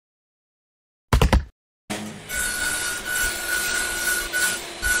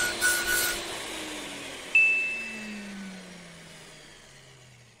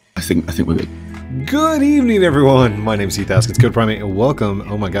think we're good. Good evening, everyone. My name's Heath, Haskins, Code Primate, and welcome.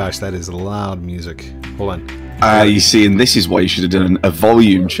 Oh my gosh, that is loud music. Hold on. You see, and this is why you should have done a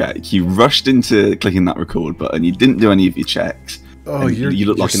volume check. You rushed into clicking that record button. You didn't do any of your checks. Oh, you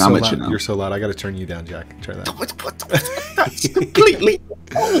look like an amateur now. You're so loud. I got to turn you down, Jack. Try that. What? That's completely.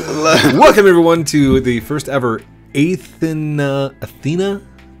 Welcome, everyone, to the first ever Athena. I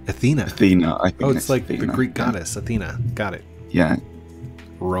think it's like Athena. the Greek goddess, Athena. Got it. Yeah.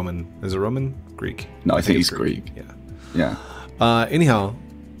 Roman. Is it Roman? Greek? No, I think it's Greek. Yeah. Anyhow,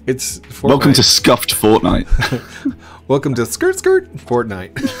 it's Fortnite. Welcome to Scuffed Fortnite. Welcome to Skirt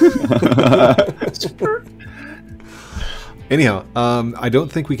Fortnite. Anyhow, I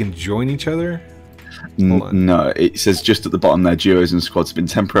don't think we can join each other. Hold on. No, it says just at the bottom there, duos and squads have been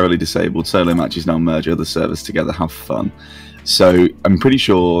temporarily disabled. Solo matches now merge other servers together. Have fun. So I'm pretty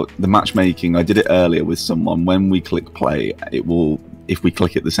sure the matchmaking, I did it earlier with someone. When we click play, it will, if we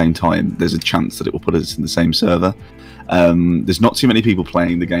click at the same time, there's a chance that it will put us in the same server. There's not too many people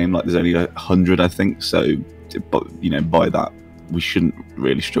playing the game, like there's only 100, I think. So, but you know, by that, we shouldn't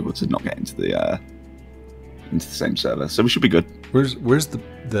really struggle to not get into the same server. So we should be good. Where's the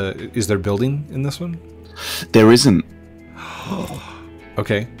is there building in this one? There isn't.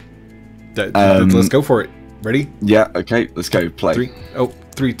 Okay. Let's go for it. Ready? Yeah, okay, let's go. Play.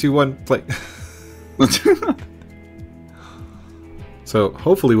 3, 2, 1, play. So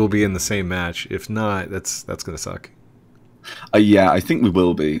hopefully we'll be in the same match. If not, that's gonna suck. Yeah, I think we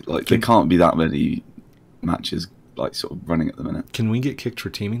will be. Like, there can't be that many matches like sort of running at the minute. Can we get kicked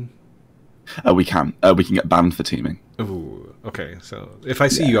for teaming? We can. We can get banned for teaming. Ooh, okay. So if I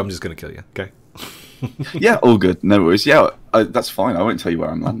see you, I'm just gonna kill you. Okay. Yeah, all good. No worries. Yeah, that's fine. I won't tell you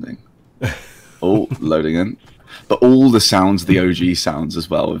where I'm landing. Oh, loading in. But all the sounds, the OG sounds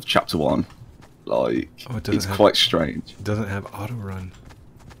as well of Chapter 1, like, it's quite strange. It doesn't have auto run.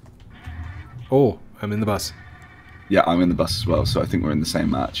 Oh, I'm in the bus. Yeah, I'm in the bus as well, so I think we're in the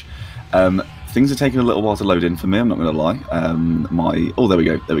same match. Things are taking a little while to load in for me, I'm not going to lie. Oh, there we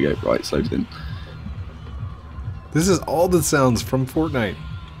go. Right, it's loaded in. This is all the sounds from Fortnite.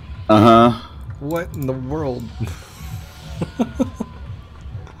 Uh-huh. What in the world?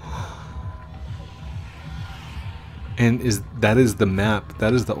 And that is the map.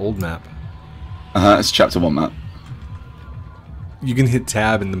 That is the old map. It's Chapter 1 map. You can hit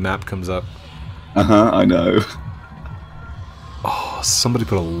tab and the map comes up. I know. Oh, somebody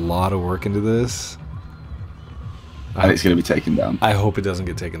put a lot of work into this. And it's going to be taken down. I hope it doesn't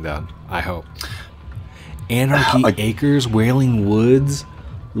get taken down. I hope. Anarchy Acres, Wailing Woods,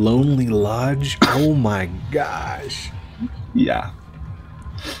 Lonely Lodge. Oh my gosh. Yeah.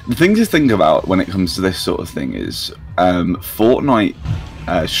 The thing to think about when it comes to this sort of thing is Fortnite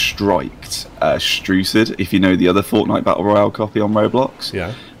striked Strucid, if you know the other Fortnite Battle Royale copy on Roblox.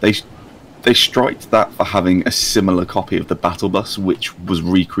 Yeah. They striked that for having a similar copy of the Battle Bus, which was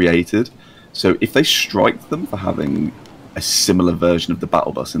recreated. So if they strike them for having a similar version of the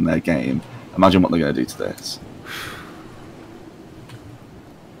Battle Bus in their game, imagine what they're going to do to this.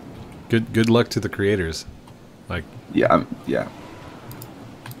 Good luck to the creators. Like, yeah.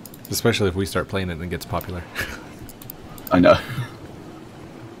 Especially if we start playing it and it gets popular. I know.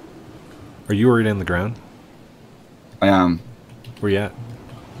 Are you already on the ground? I am. Where you at?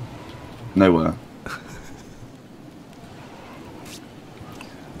 Nowhere.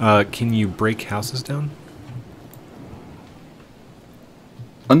 Can you break houses down?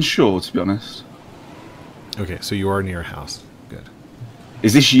 Unsure, to be honest. Okay, so you are near a house. Good.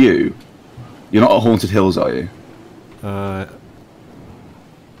 Is this you? You're not at Haunted Hills, are you?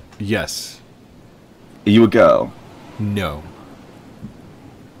 Yes. Are you a girl? No.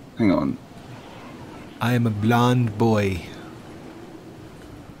 Hang on. I am a blonde boy.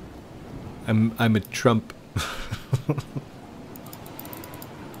 I'm a Trump.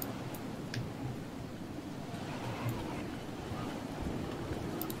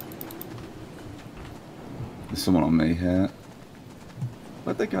 There's someone on me here.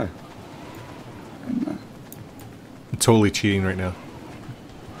 Where'd they go? In there. I'm totally cheating right now.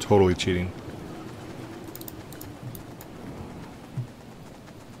 Totally cheating.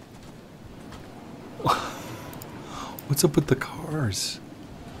 What's up with the cars?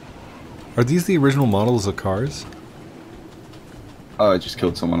 Are these the original models of cars? Oh, I just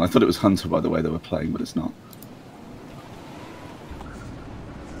killed someone. I thought it was Hunter by the way they were playing, but it's not.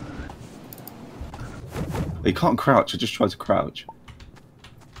 You can't crouch. I just tried to crouch.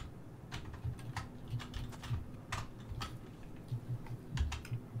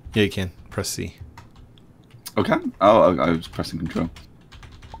 Yeah, you can. Press C. Okay. Oh, I was pressing control.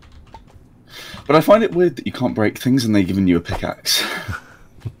 But I find it weird that you can't break things and they've given you a pickaxe.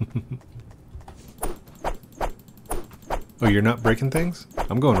 Oh, you're not breaking things?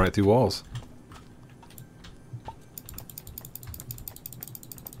 I'm going right through walls.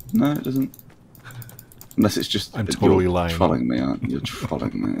 No, it doesn't. Unless it's just I'm totally lying. You're trolling me, aren't you? You're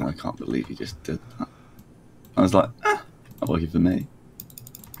trolling me. I can't believe you just did that. I was like, not working for me.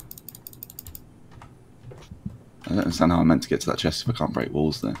 I don't understand how I'm meant to get to that chest if I can't break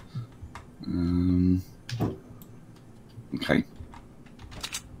walls there. Okay.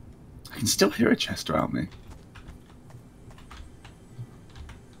 I can still hear a chest around me.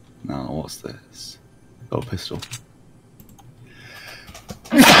 Now, what's this? Oh, a pistol.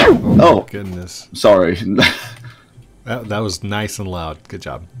 Oh, goodness. Sorry. That was nice and loud. Good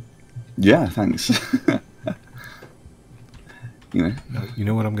job. Yeah, thanks. You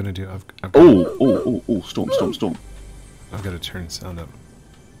know what I'm gonna do? Oh! Storm! I've got to turn sound up.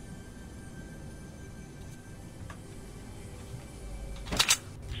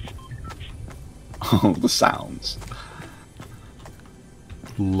 Oh, the sounds.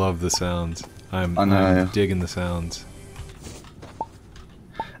 Love the sounds. I'm digging the sounds.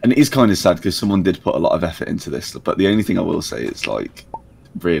 And it is kind of sad because someone did put a lot of effort into this. But the only thing I will say is, like,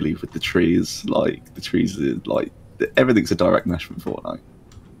 really with the trees, like the trees are like everything's a direct mesh from Fortnite.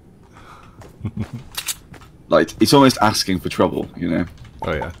 Like, it's almost asking for trouble, you know?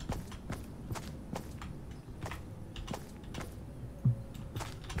 Oh, yeah.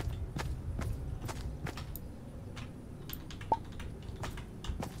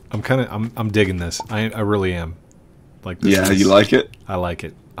 I'm digging this. I really am. Like, this yeah, you like it? I like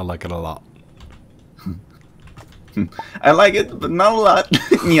it. I like it a lot. I like it, but not a lot.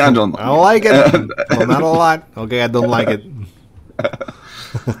 Yeah, I don't like it. Well, not a lot. Okay, I don't like it.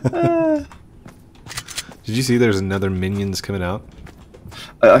 Did you see there's another Minions coming out?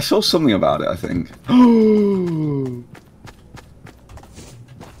 I saw something about it, I think. I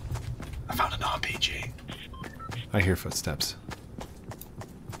found an RPG. I hear footsteps.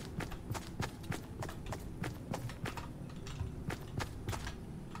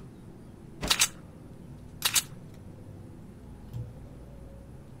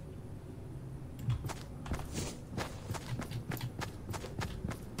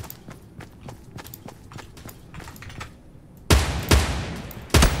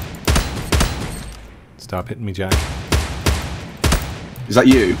 Stop hitting me, Jack. Is that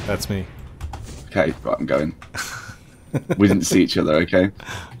you? That's me. Okay, right, I'm going. We didn't see each other, okay?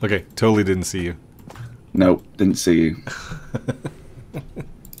 Okay, totally didn't see you. No, didn't see you.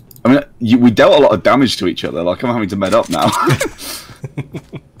 I mean, we dealt a lot of damage to each other. Like, I'm having to med up now.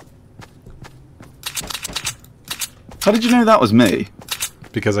 How did you know that was me?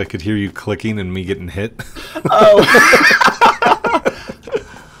 Because I could hear you clicking and me getting hit. Oh!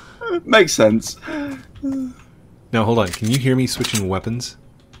 Makes sense. Now, hold on. Can you hear me switching weapons?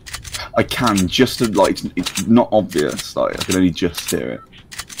 I can, just to, like, it's not obvious. Like, I can only just hear it.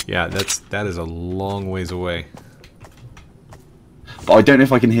 Yeah, that is a long ways away. But I don't know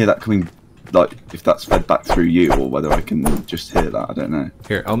if I can hear that coming, like, if that's fed back through you, or whether I can just hear that. I don't know.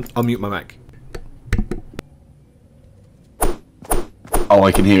 Here, I'll mute my mic. Oh,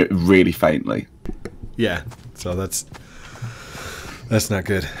 I can hear it really faintly. Yeah, so that's not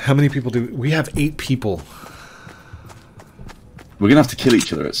good. How many people do we have? 8 people. We're gonna have to kill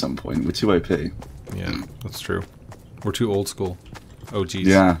each other at some point. We're too OP. Yeah, that's true. We're too old school. OGs.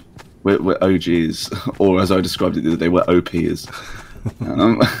 Yeah, we're OGs, or as I described it the other day, we're OPs.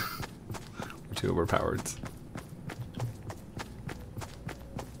 We're too overpowered.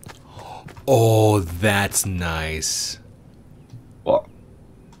 Oh, that's nice. What?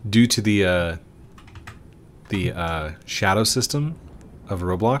 Due to the shadow system of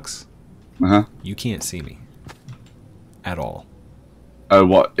Roblox, you can't see me at all. Oh,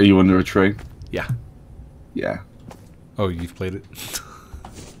 what? Are you under a tree? Yeah. Yeah. Oh, you've played it?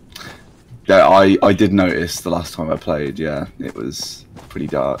 Yeah, I did notice the last time I played. Yeah, it was pretty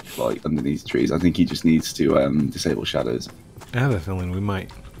dark, like underneath trees. I think he just needs to disable shadows. I have a feeling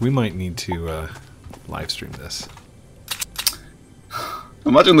we might need to live stream this.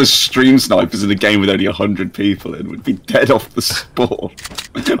 Imagine the stream snipers in a game with only 100 people in. We'd be dead off the spawn.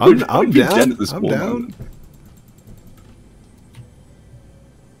 I'm down. I'm down.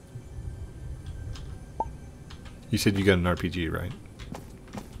 You said you got an RPG, right?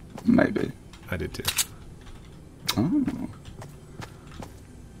 Maybe. I did too. Oh.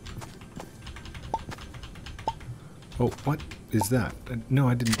 Oh, what is that? No,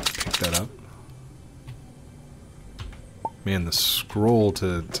 I didn't pick that up. Man, the scroll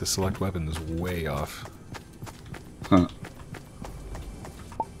to select weapon is way off. Huh.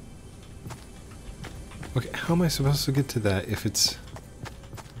 Okay, how am I supposed to get to that if it's...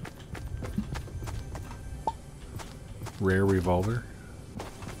 Rare revolver.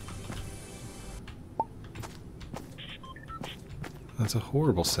 That's a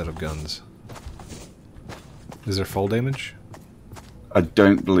horrible set of guns. Is there fall damage? I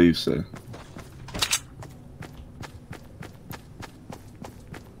don't believe so.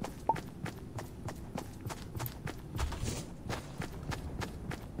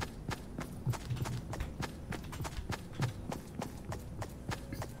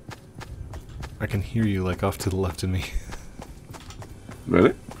 I can hear you like off to the left of me.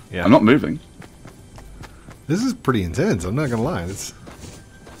 Really? Yeah. I'm not moving. This is pretty intense, I'm not gonna lie. It's...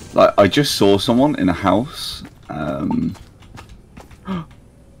 Like, I just saw someone in a house.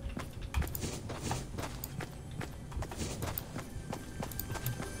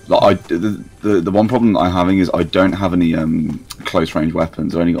 Like, the one problem that I'm having is I don't have any close range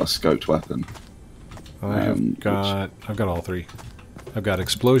weapons. I've only got a scoped weapon. I've got all three. I've got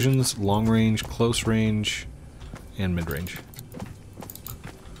explosions, long range, close range, and mid range.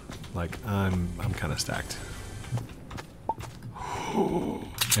 Like I'm kind of stacked.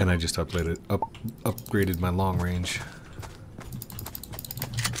 And I just upgraded my long range.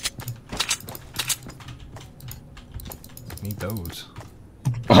 Need those.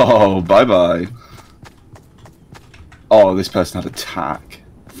 Oh, bye bye. Oh, this person had attack.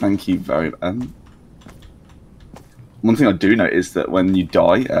 Thank you very much. One thing I do know is that when you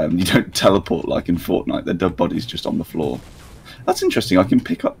die, you don't teleport like in Fortnite. Their dead body's just on the floor. That's interesting. I can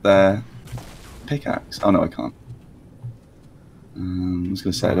pick up their pickaxe. Oh no, I can't. I was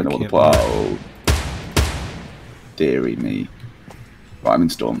going to say, I don't know what the point. Oh, dearie me. Right, I'm in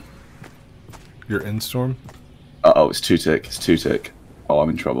storm. You're in storm? Uh-oh, it's 2 tick. It's 2 tick. Oh, I'm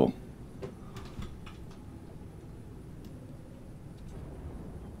in trouble.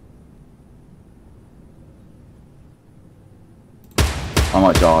 I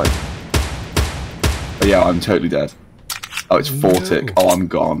might die. Oh, yeah, I'm totally dead. Oh, it's 4 tick. Oh, I'm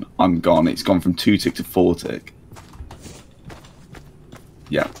gone. I'm gone. It's gone from 2 tick to 4 tick.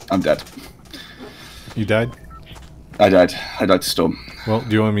 Yeah, I'm dead. You died? I died. I died to storm. Well,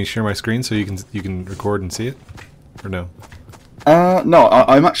 do you want me to share my screen so you can record and see it, or no? No,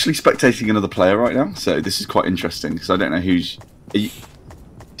 I'm actually spectating another player right now, so this is quite interesting because I don't know who's. Did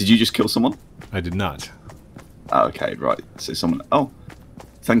you just kill someone? I did not. Oh, okay, right. So someone. Oh,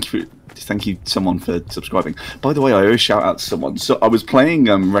 thank you, someone for subscribing. By the way, I owe a shout out to someone. So I was playing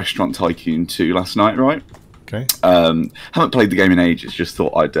Restaurant Tycoon 2 last night, right? Okay. Haven't played the game in ages. Just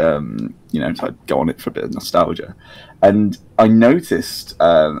thought I'd I'd go on it for a bit of nostalgia. And I noticed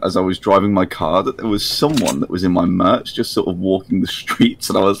as I was driving my car that there was someone that was in my merch just sort of walking the streets,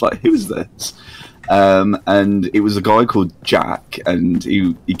 and I was like, "Who's this?" And it was a guy called Jack, and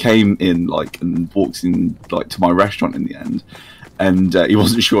he came in and walked in to my restaurant in the end, and he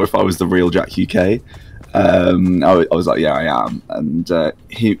wasn't sure if I was the real JackUK. I was like, yeah, I am, and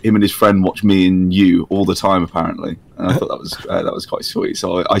him and his friend watch me and you all the time apparently, and I thought that was quite sweet.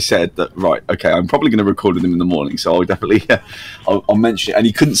 So I said that, right, okay, I'm probably going to record with him in the morning, so I'll definitely I'll mention it. And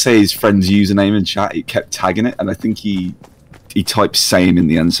he couldn't say his friend's username in chat; he kept tagging it, and I think he typed Same in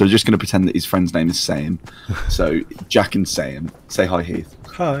the end. So we're just going to pretend that his friend's name is Same. So Jack and Same, say hi, Heath.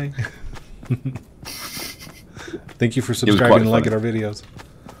 Hi. Thank you for subscribing and liking our videos.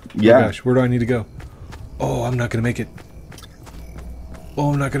 Yeah. Oh gosh, where do I need to go? Oh, I'm not going to make it.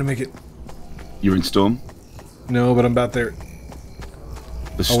 Oh, I'm not going to make it. You're in storm? No, but I'm about there.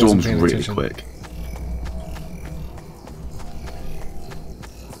 The storm's really quick.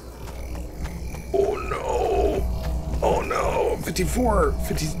 Oh no. Oh no. 54,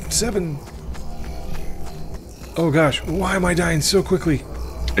 57. Oh gosh, why am I dying so quickly?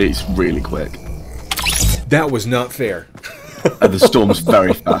 It's really quick. That was not fair. The storm's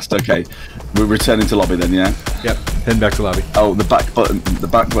very fast. Okay, we're returning to lobby then, yeah? Yep, heading back to lobby. Oh, the back button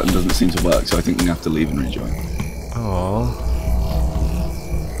doesn't seem to work, so I think we have to leave and rejoin. Oh,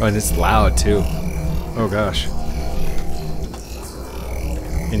 and it's loud too. Oh gosh.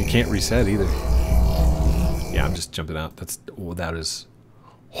 And you can't reset either. Yeah, I'm just jumping out. That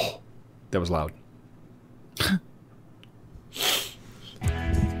was loud.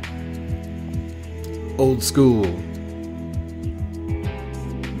 Old school.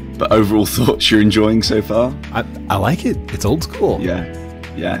 But overall thoughts you're enjoying so far? I like it. It's old school. Yeah,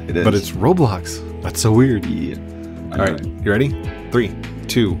 it is. But it's Roblox. That's so weird. Yeah. All right, you ready? 3,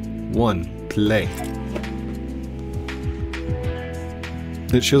 2, 1, play.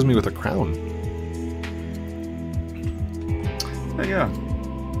 It shows me with a crown. Oh, yeah.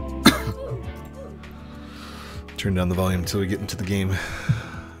 Turn down the volume until we get into the game.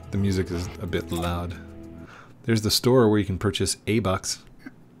 The music is a bit loud. There's the store where you can purchase A-Bucks.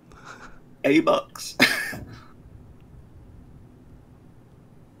 A-Bucks.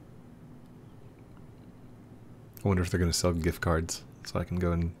 I wonder if they're going to sell gift cards so I can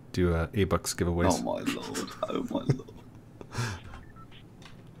go and do $8 giveaways. Oh my lord! Oh my lord!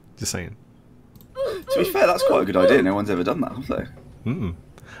 Just saying. To be fair, that's quite a good idea. No one's ever done that, have they?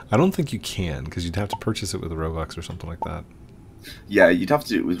 I don't think you can, because you'd have to purchase it with Robux or something like that. Yeah, you'd have to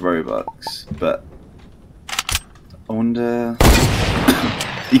do it with Robux, but I wonder...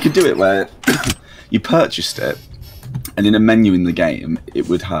 You could do it where you purchased it, and in a menu in the game, it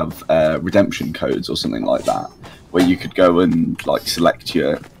would have redemption codes or something like that, where you could go and like select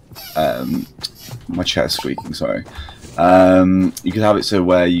your... my chair's squeaking, sorry. You could have it so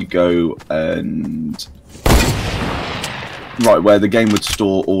where you go and... Right, where the game would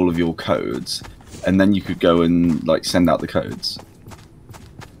store all of your codes, and then you could go and like send out the codes.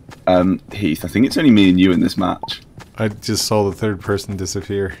 Heath, I think it's only me and you in this match. I just saw the third person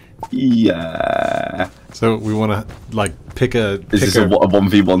disappear. Yeah. So we want to like pick a... Is this a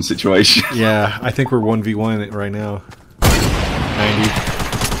 1v1 situation? Yeah, I think we're 1v1 it right now. 90.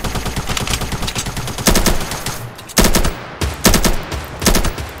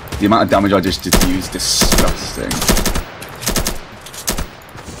 The amount of damage I just did to you is disgusting.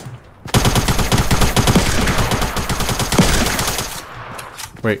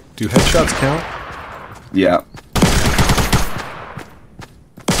 Wait, do headshots count? Yeah.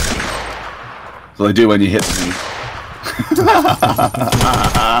 So they do when you hit me.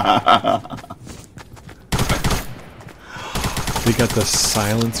 They got the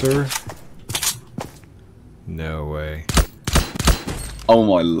silencer? No way. Oh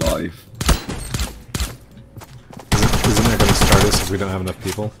my life. Isn't that going to start us if we don't have enough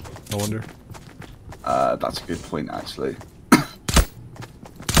people? I wonder. That's a good point, actually.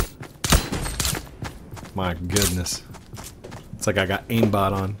 My goodness. It's like I got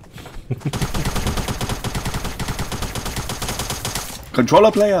aimbot on.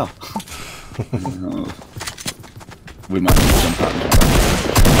 Controller player! Oh. We might need to jump out and jump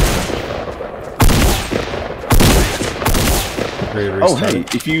out. Oh hey,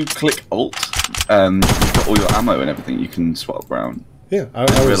 if you click Alt, you've got all your ammo and everything, you can swap around. Yeah, I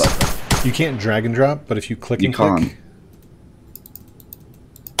realized that. You can't drag and drop, but if you click and click...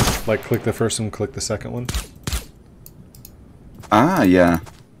 Like, click the first one, click the second one. Ah, yeah.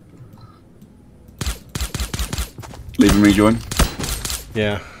 Leave and rejoin?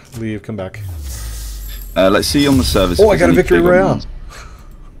 Yeah, leave, come back. Let's see on the service. Oh, I got a victory royale!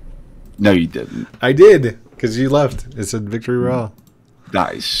 No, you didn't. I did, because you left. It said victory royale.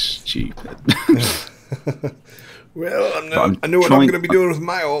 That is stupid. Well, I know what I'm going to be doing with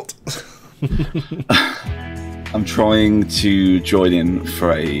my ult. I'm trying to join in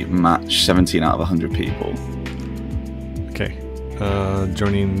for a match 17 out of 100 people. Okay.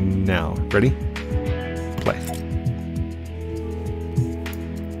 Joining now. Ready? Play.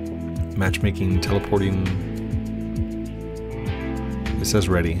 Matchmaking, teleporting. It says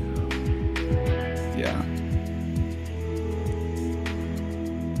ready. Yeah.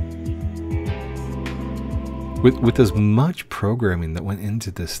 With as much programming that went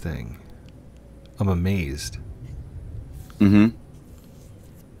into this thing, I'm amazed. Mm-hmm.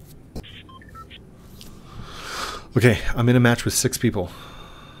 Okay, I'm in a match with 6 people.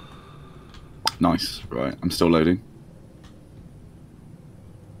 Nice. Right, I'm still loading.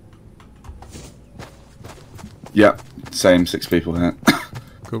 Yeah, same, 6 people here.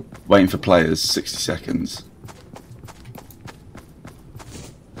 Cool. Waiting for players, 60 seconds.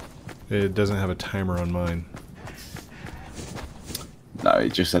 It doesn't have a timer on mine. No,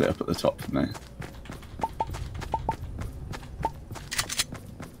 it just set it up at the top for me.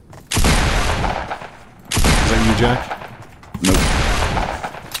 Is that you, Jack?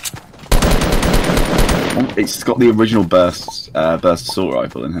 Nope. It's got the original burst assault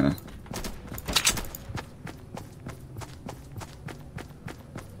rifle in here.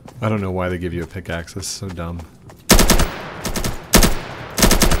 I don't know why they give you a pickaxe. That's so dumb.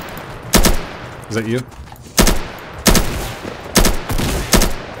 Is that you?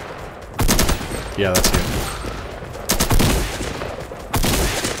 Yeah, that's you.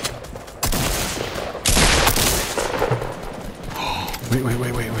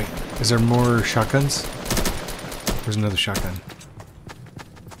 Wait. Is there more shotguns? There's another shotgun.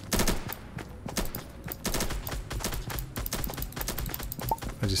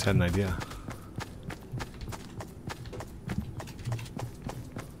 I just had an idea.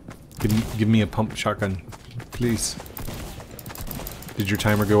 Give me a pump shotgun, please. Did your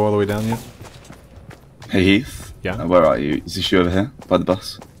timer go all the way down yet? Hey Heath. Yeah. Where are you? Is this you over here by the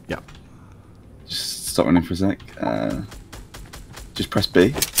bus? Yeah. Just stop running for a sec. Just press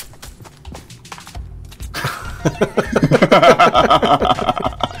B.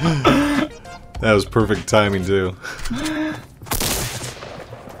 That was perfect timing too.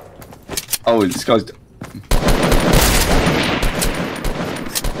 Oh, this guy's.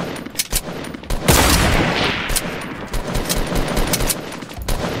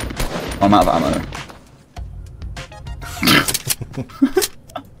 I'm out of ammo.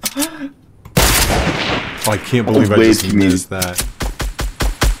 Oh, I can't believe I just missed that.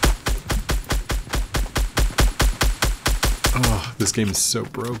 Oh, this game is so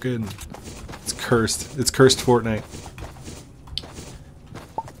broken. It's cursed. It's cursed Fortnite.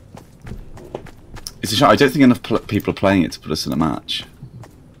 It's a shame. I don't think enough people are playing it to put us in a match.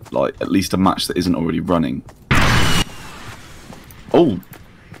 Like, at least a match that isn't already running. Oh!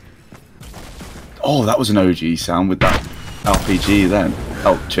 Oh, that was an OG sound with that RPG then.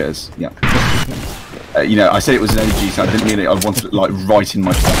 Oh, cheers. Yeah. You know, I said it was an OG sound. I didn't mean it. I wanted it, like, right in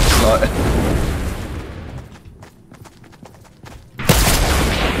my face. Like.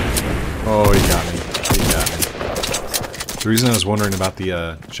 Oh, he got me. He got me. The reason I was wondering about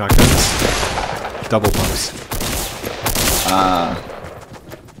the shotgun is double pumps.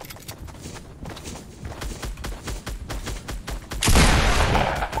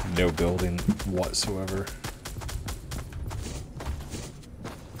 No building whatsoever.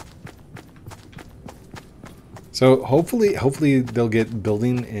 So hopefully they'll get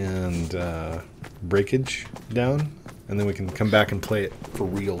building and breakage down, and then we can come back and play it for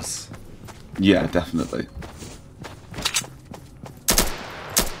reals. Yeah, definitely.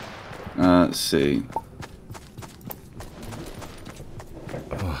 Let's see.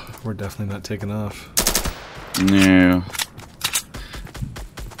 Oh, we're definitely not taking off. No.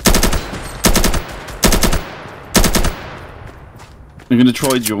 I'm going to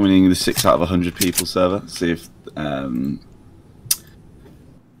try joining the 6 out of 100 people server, see if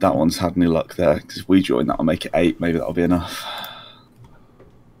that one's had any luck there. Because if we join that, I'll make it 8, maybe that'll be enough.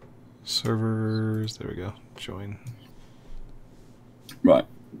 Servers, there we go, join. Right,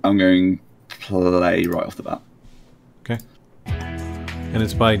 I'm going play right off the bat. Okay. And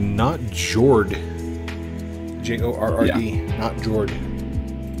it's by Not Jord. J-O-R-R-D, yeah. Not Jord. I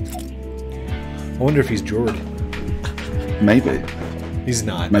wonder if he's Jord. Maybe. He's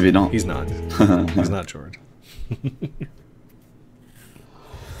not. Maybe not. He's not. He's not Jord.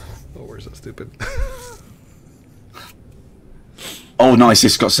 Oh, we're so stupid. Oh, nice.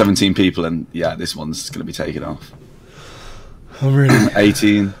 It's got 17 people, and yeah, this one's going to be taken off. I'm ready.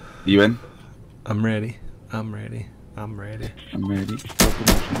 18. Are you in? I'm ready. I'm ready. I'm ready. I'm ready.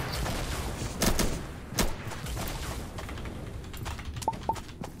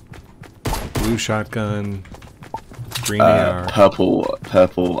 Blue shotgun. Green AR. Purple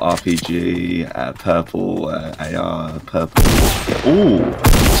RPG. Purple AR. Purple. Ooh.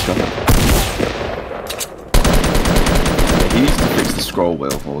 He needs to fix the scroll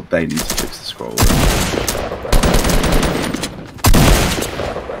wheel, or they need to fix the scroll wheel.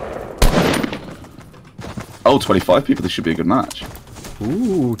 Oh, 25 people. This should be a good match.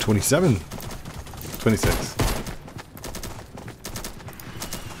 Ooh, 27. 26.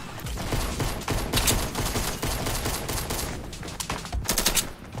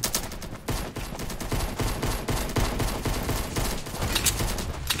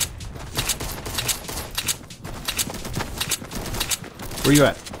 Where you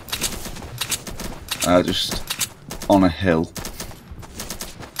at? Just on a hill.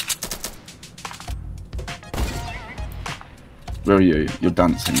 Where are you? You're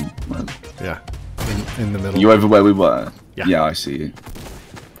dancing. Well, yeah, in the middle. You over where we were? Yeah. Yeah, I see you.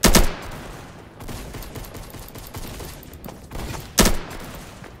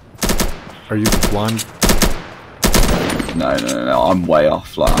 Are you blonde? No. I'm way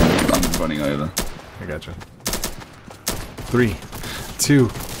off. Like I'm running over. I gotcha. 3, 2,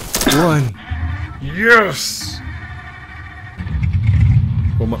 1. Yes!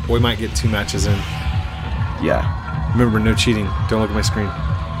 We might get 2 matches in. Yeah. Remember, no cheating. Don't look at my screen.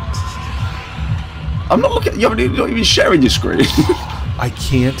 I'm not looking. You're not even sharing your screen. I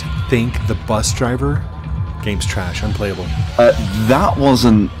can't think the bus driver. Game's trash. Unplayable. That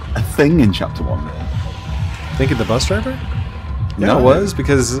wasn't a thing in Chapter 1. Think of the bus driver? Yeah, No. it was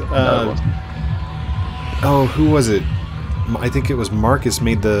because. No, it wasn't. Oh, who was it? I think it was Marcus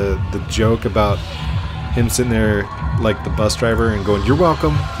made the joke about him sitting there like the bus driver and going, "You're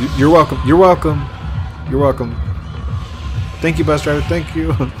welcome. You're welcome. You're welcome. You're welcome. Thank you, bus driver. Thank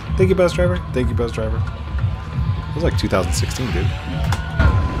you. Thank you, bus driver. Thank you, bus driver." It was like 2016, dude.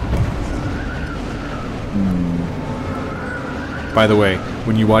 By the way,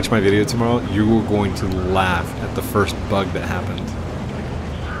 when you watch my video tomorrow, you are going to laugh at the first bug that happened.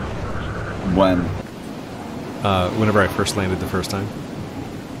 When? Whenever I first landed the first time.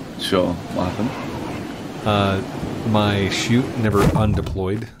 Sure. What happened? My chute never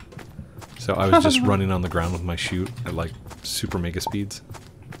undeployed, so I was just running on the ground with my chute at like super mega speeds.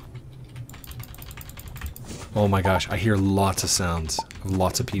 Oh my gosh, I hear lots of sounds of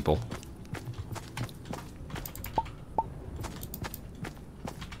lots of people.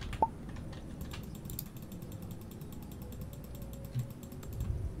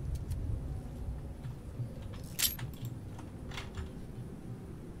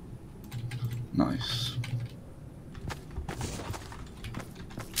 Nice.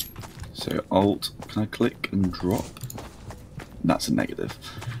 So Alt, can I click and drop? That's a negative.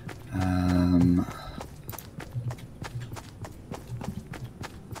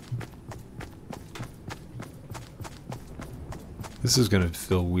 This is gonna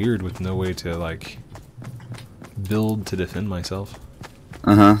feel weird with no way to like build to defend myself.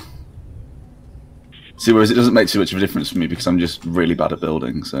 See, whereas it doesn't make too much of a difference for me because I'm just really bad at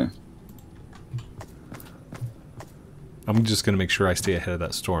building, so. I'm just gonna make sure I stay ahead of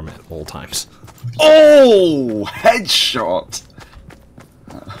that storm at all times. Oh! Headshot!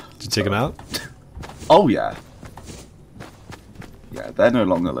 Did you take him out? Oh, yeah. Yeah, they're no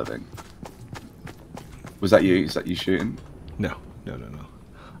longer living. Was that you? Is that you shooting? No.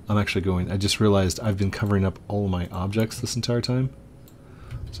 I'm actually going... I just realized I've been covering up all of my objects this entire time.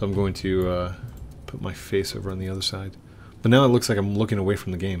 So I'm going to put my face over on the other side. But now it looks like I'm looking away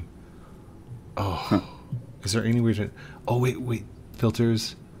from the game. Oh. Huh. Is there any way to... Oh, wait.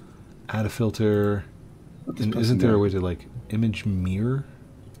 Filters. Add a filter. And isn't there a way to, like, image mirror?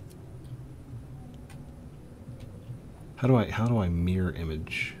 How do I mirror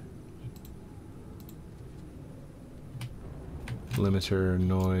image? Limiter,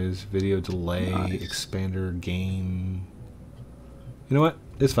 noise, video delay, nice. Expander, gain. You know what?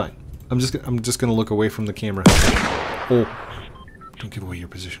 It's fine. I'm just gonna look away from the camera. Oh! Don't give away your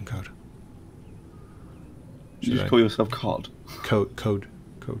position code. You just call yourself COD? Code.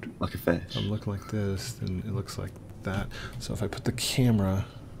 Like a fish. I'm looking like this, and it looks like that. So if I put the camera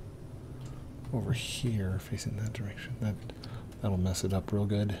over here, facing that direction, that'll mess it up real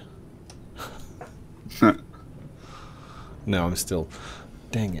good. No, I'm still...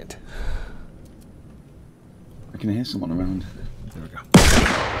 Dang it. I can hear someone around. There we go.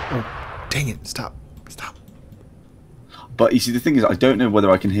 Oh, dang it. Stop. But you see, the thing is, I don't know whether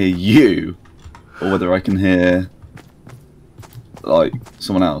I can hear you or whether I can hear, like,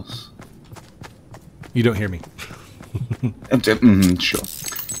 someone else. You don't hear me. Sure.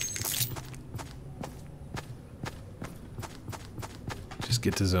 Just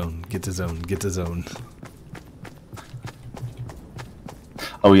get to zone. Get to zone.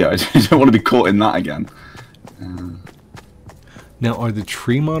 Oh yeah, I don't want to be caught in that again. Now, are the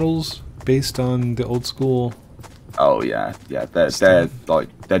tree models based on the old school? Oh yeah. They're meshes, like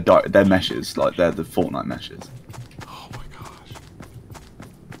they're the Fortnite meshes. Oh my gosh.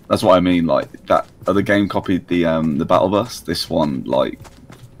 That's what I mean. Like that other game copied the battle bus. This one, like,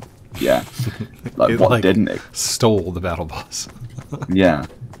 yeah, like what like, didn't it? Stole the battle bus. Yeah.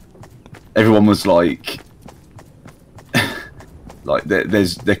 Everyone was like. Like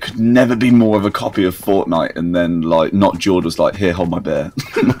there could never be more of a copy of Fortnite, and then like Not Jord was like, here, hold my beer.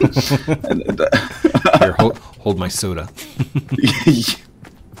 Here, hold my soda.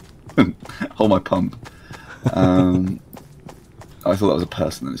 Hold my pump. I thought that was a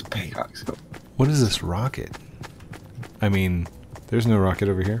person in this pickaxe. What is this rocket? I mean, there's no rocket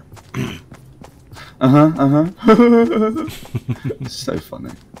over here. So funny.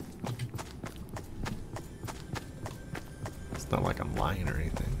 Not like I'm lying or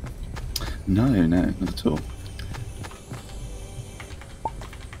anything. No, not at all.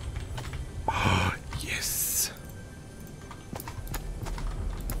 Oh, yes.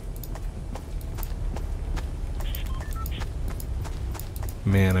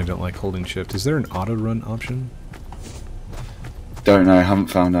 Man, I don't like holding shift. Is there an auto run option? Don't know, I haven't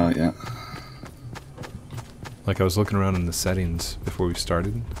found out yet. Like I was looking around in the settings before we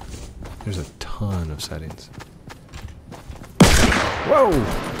started. There's a ton of settings. Whoa!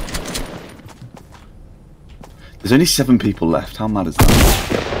 There's only 7 people left. How mad is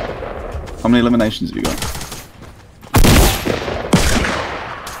that? How many eliminations have you got?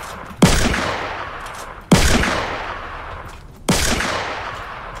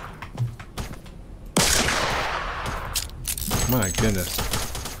 My goodness.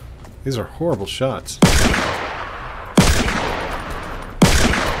 These are horrible shots.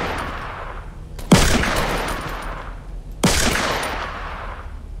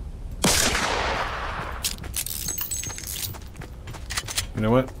 You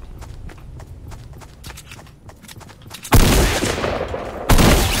know what?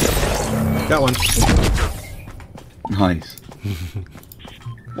 Got one. Nice.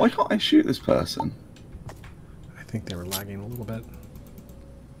 Why can't I shoot this person? I think they were lagging a little bit.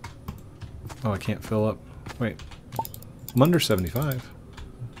 Oh, I can't fill up. Wait. I'm under 75.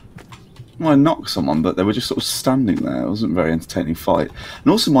 Well, I knocked someone, but they were just sort of standing there. It wasn't a very entertaining fight.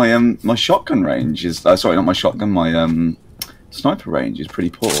 And also, my shotgun range is sorry, not my shotgun. My sniper range is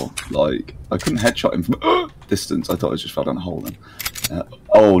pretty poor. Like, I couldn't headshot him from distance. I thought I just fell down a hole then.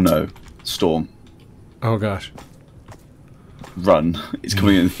 Oh no, storm! Oh gosh. Run! It's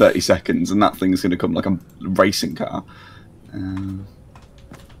coming in 30 seconds, and that thing's going to come like a racing car.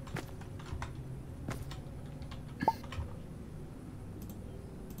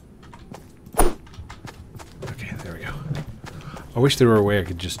 I wish there were a way I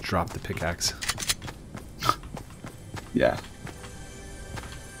could just drop the pickaxe. Yeah.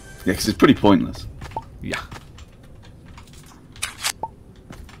 Yeah, because it's pretty pointless. Yeah.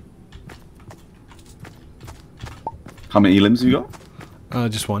 How many elims have you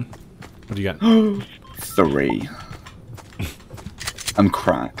got? Just one. What do you got? 3. I'm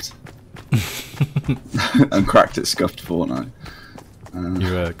cracked. I'm cracked at scuffed Fortnite.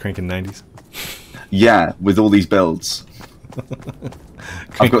 You cranking 90s? Yeah, with all these builds.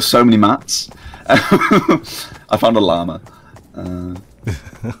 I've got so many mats. I found a llama. Are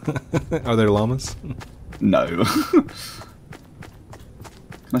there llamas? No. Can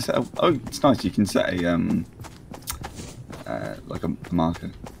I set a... Oh, it's nice. You can set a like a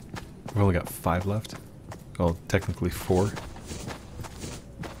marker. We've only got 5 left. Well, technically 4.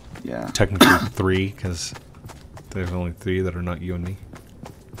 Yeah. Technically 3, because there's only 3 that are not you and me.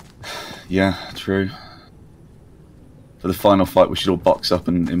 Yeah, true. For the final fight, we should all box up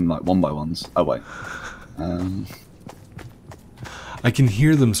in like 1x1s. Oh wait. I can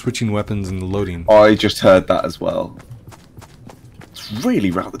hear them switching weapons and loading. I just heard that as well. It's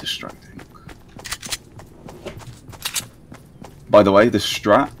really rather distracting. By the way, the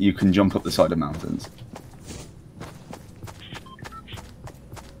strat, you can jump up the side of mountains.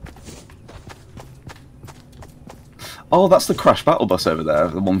 Oh, that's the Crash Battle Bus over there,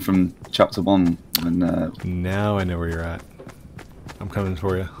 the one from Chapter 1. And, now I know where you're at. I'm coming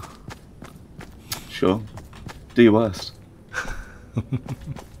for you. Sure. Do your worst.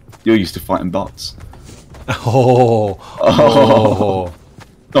 You're used to fighting bots. Oh.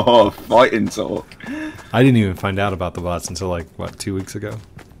 Oh, fighting talk. I didn't even find out about the bots until like, what, 2 weeks ago?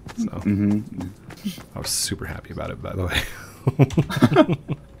 So I was super happy about it, by the way.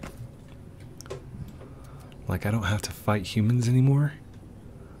 Like, I don't have to fight humans anymore.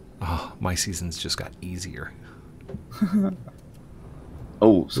 Oh, my seasons just got easier.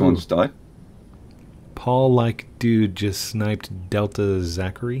 Oh, someone just died? Paul-like dude just sniped Delta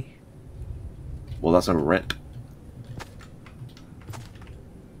Zachary. Well, that's a rip.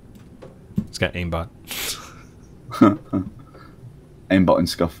 It's got aimbot. Aimbot in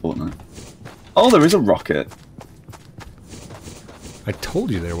Scuff Fortnite. Oh, there is a rocket. I told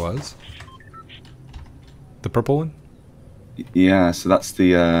you there was. The purple one? Yeah, so that's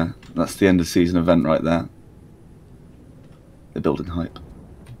the end of season event right there. They're building hype.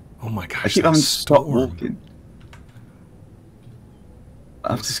 Oh my gosh! I keep having to stop walking.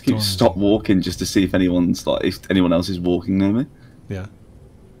 I have to keep stop walking just to see if anyone's like if anyone else is walking near me. Yeah.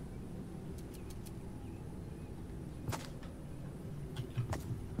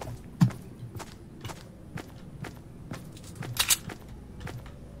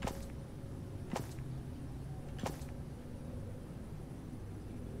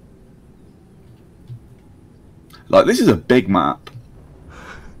 Like, this is a big map.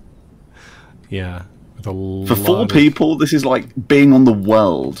 Yeah. With a For 4 people, this is like being on the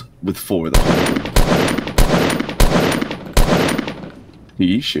world with 4 of them. Who are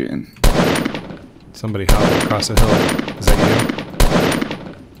you shooting? Somebody hopped across a hill. Is that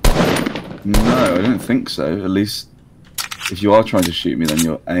you? No, I don't think so. At least, if you are trying to shoot me, then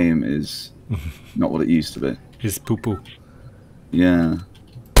your aim is not what it used to be. Is poo-poo. Yeah.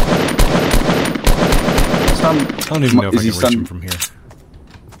 I don't even know if I can reach him from here.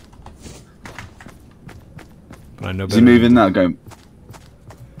 But I know better. Is he moving now? Going?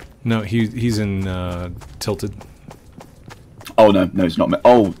 No, he's in tilted. Oh no, it's not.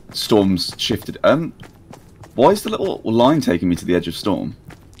 Oh, Storm's shifted. Why is the little line taking me to the edge of Storm?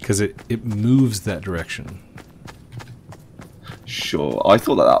 Because it moves that direction. Sure, I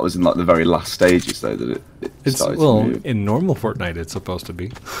thought that was in like the very last stages though that it started to move. In normal Fortnite it's supposed to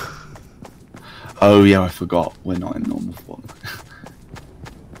be. Oh yeah, I forgot. We're not in normal Fortnite.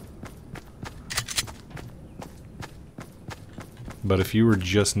 But if you were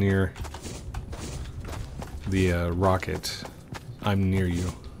just near the rocket, I'm near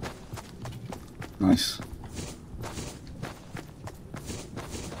you. Nice.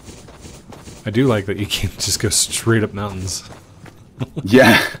 I do like that you can just go straight up mountains.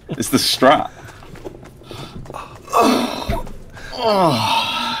 Yeah, it's the strat.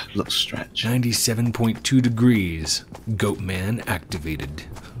 Oh, let's stretch. 97.2 degrees. Goatman activated.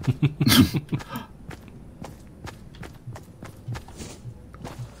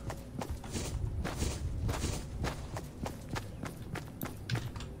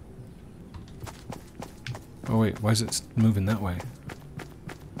 Oh wait, why is it moving that way?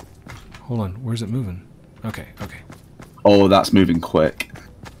 Hold on, where's it moving? Okay, okay. Oh, that's moving quick.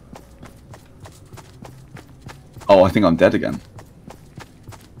 Oh, I think I'm dead again.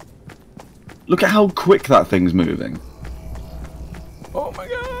 Look at how quick that thing's moving. Oh my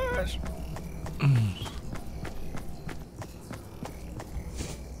gosh!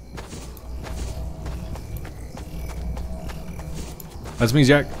 That's me,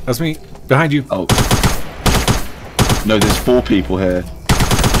 Jack. That's me. Behind you. Oh. No, there's 4 people here.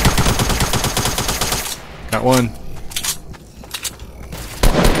 Got one.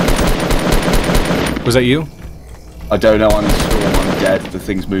 Was that you? I don't know, I'm in storm, I'm dead. The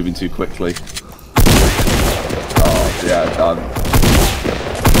thing's moving too quickly. Oh, yeah, done.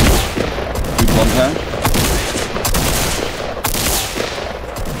 Who's on here?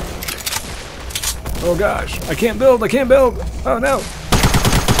 Oh gosh, I can't build, I can't build. Oh no.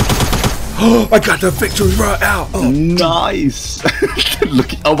 Oh, I got the victory right out. Oh. Nice.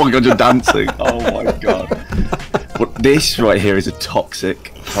 Look, oh my god, you're dancing. Oh my god. But this right here is a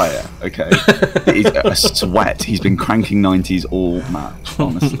toxic player, okay? He's a sweat. He's been cranking 90s all match,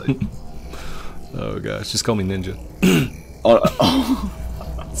 honestly. Oh gosh, just call me Ninja. Oh.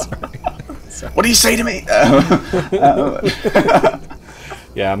 Sorry. Sorry. What do you say to me?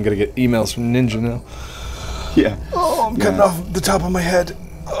 Yeah, I'm gonna get emails from Ninja now. Yeah. Oh, I'm cutting off the top of my head.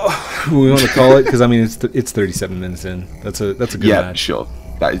 Oh, we want to call it because I mean it's 37 minutes in. That's a good match. Sure.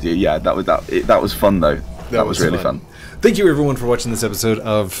 That is that was fun though. That was really fun. Thank you everyone for watching this episode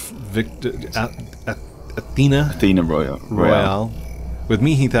of Athena Royale with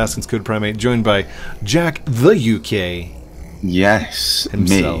me, Heath Haskins, Code Primate, joined by JackUK. Yes,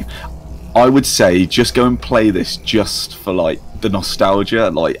 himself. Me. I would say just go and play this just for like the nostalgia.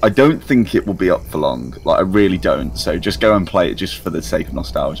 Like I don't think it will be up for long. Like I really don't. So just go and play it just for the sake of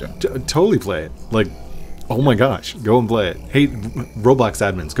nostalgia. Totally play it. Like, oh my gosh, go and play it. Hey, Roblox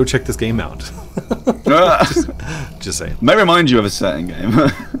admins, go check this game out. just saying. May remind you of a certain game.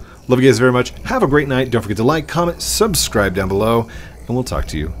 Love you guys very much. Have a great night. Don't forget to like, comment, subscribe down below, and we'll talk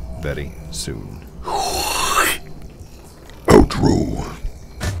to you very soon. Outro.